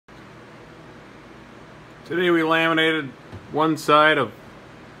Today we laminated one side of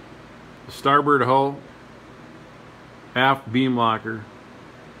the starboard hull, aft beam locker.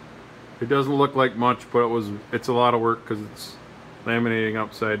 It doesn't look like much, but it's a lot of work because it's laminating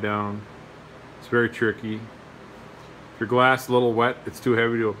upside down. It's very tricky. If your glass is a little wet, it's too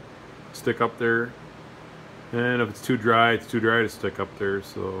heavy to stick up there. And if it's too dry, it's too dry to stick up there,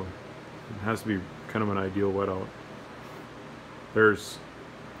 so it has to be kind of an ideal wet out. There's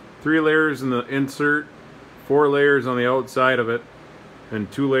 3 layers in the insert, 4 layers on the outside of it,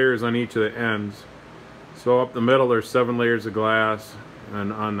 and 2 layers on each of the ends. So up the middle there's 7 layers of glass,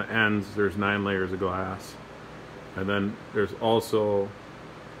 and on the ends there's 9 layers of glass. And then there's also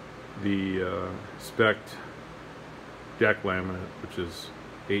the spec'd deck laminate, which is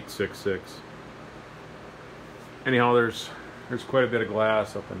 866. Anyhow, there's quite a bit of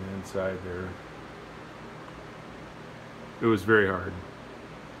glass up on the inside there. It was very hard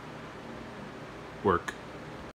work.